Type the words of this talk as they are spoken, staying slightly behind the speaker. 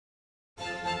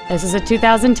This is a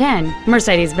 2010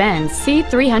 Mercedes-Benz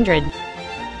C300.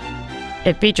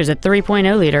 It features a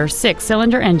 3.0-liter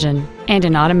six-cylinder engine and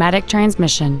an automatic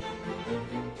transmission.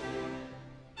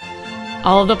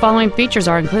 All of the following features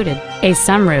are included: a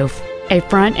sunroof, a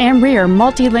front and rear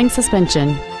multi-link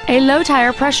suspension, a low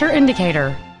tire pressure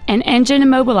indicator, an engine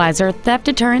immobilizer theft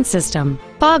deterrent system,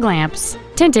 fog lamps,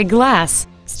 tinted glass,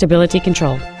 stability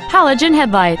control, halogen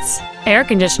headlights, air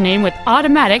conditioning with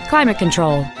automatic climate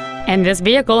control, and this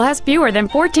vehicle has fewer than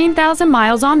 14,000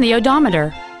 miles on the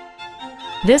odometer.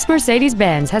 This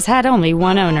Mercedes-Benz has had only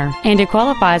one owner, and it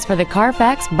qualifies for the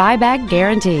Carfax buyback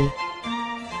guarantee.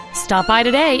 Stop by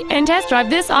today and test drive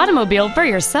this automobile for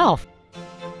yourself.